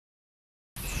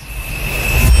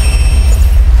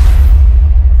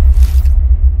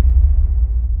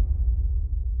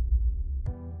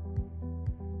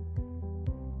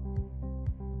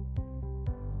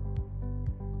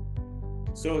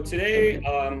So today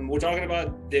we're talking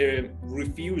about the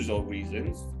refusal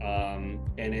reasons,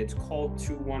 and it's called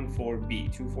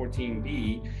 214B,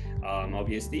 214B,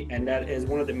 obviously, and that is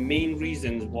one of the main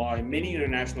reasons why many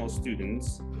international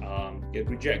students get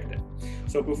rejected.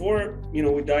 So before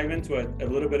we dive into a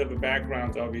little bit of a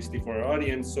background, obviously, for our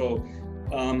audience. So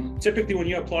typically when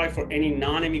you apply for any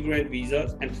non-immigrant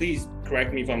visas, and please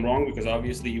correct me if I'm wrong, because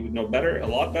obviously you would know better, a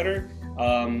lot better.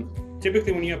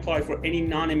 Typically when you apply for any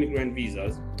non-immigrant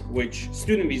visas, which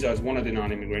student visa is one of the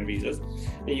non-immigrant visas,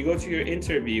 and you go to your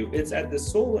interview, it's at the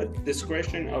sole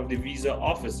discretion of the visa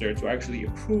officer to actually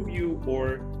approve you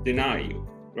or deny you,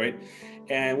 right?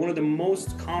 And one of the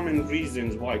most common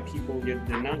reasons why people get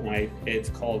denied, it's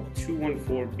called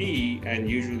 214B, and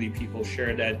usually people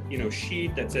share that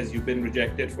sheet that says you've been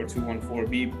rejected for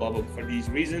 214B, blah, blah, for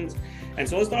these reasons. And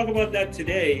so let's talk about that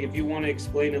today. If you want to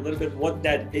explain a little bit what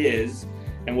that is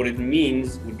and what it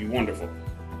means, would be wonderful.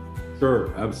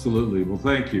 Sure, absolutely. Well,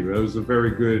 thank you. That was a very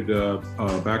good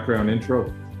background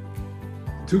intro.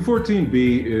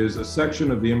 214B is a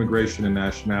section of the Immigration and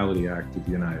Nationality Act of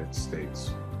the United States.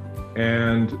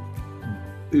 And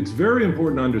it's very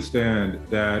important to understand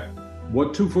that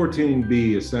what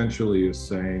 214B essentially is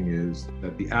saying is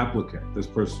that the applicant, this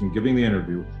person giving the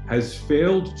interview, has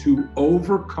failed to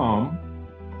overcome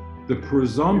the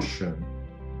presumption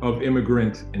of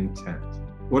immigrant intent.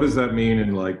 What does that mean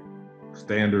in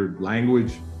standard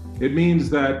language? It means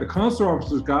that the consular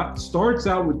officer starts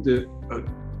out with the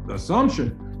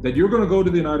assumption that you're going to go to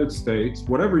the United States,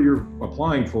 whatever you're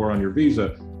applying for on your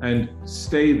visa, and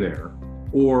stay there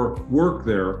or work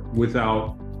there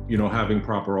without having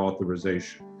proper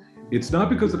authorization. It's not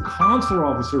because the consular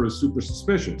officer is super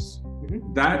suspicious.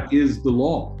 Mm-hmm. That is the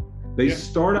law. They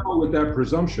start out with that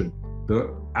presumption.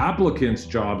 The applicant's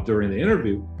job during the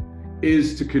interview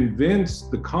is to convince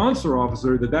the consular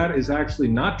officer that that is actually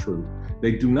not true.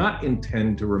 They do not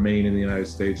intend to remain in the United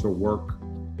States or work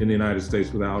in the United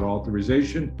States without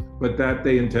authorization, but that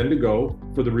they intend to go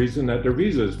for the reason that their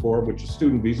visa is for, which is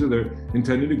student visa. They're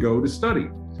intending to go to study.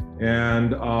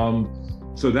 And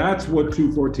so that's what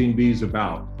 214B is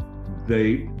about.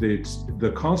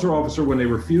 The consular officer, when they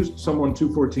refuse someone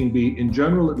 214B, in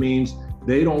general, it means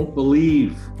they don't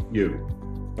believe you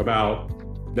about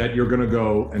that you're going to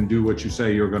go and do what you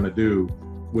say you're going to do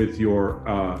with your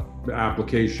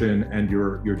application and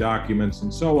your documents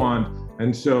and so on.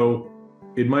 And so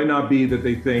it might not be that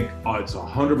they think, oh, it's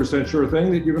 100% sure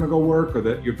thing that you're going to go work or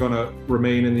that you're going to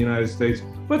remain in the United States,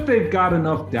 but they've got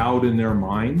enough doubt in their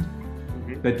mind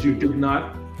that you did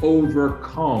not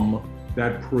overcome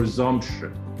that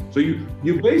presumption. So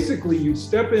you basically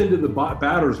step into the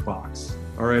batter's box.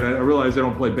 All right, I realize I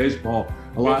don't play baseball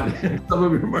a lot in some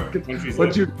of your markets,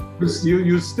 but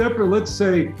you step, or let's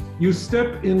say you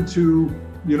step into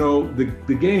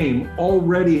the game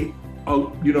already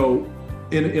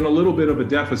in a little bit of a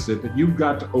deficit that you've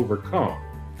got to overcome.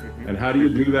 Mm-hmm. And how do you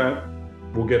do that?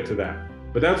 We'll get to that.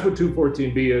 But that's what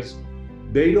 214B is.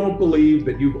 They don't believe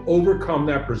that you've overcome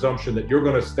that presumption that you're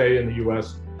going to stay in the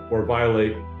U.S. or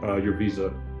violate your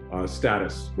visa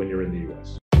status when you're in the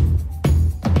U.S.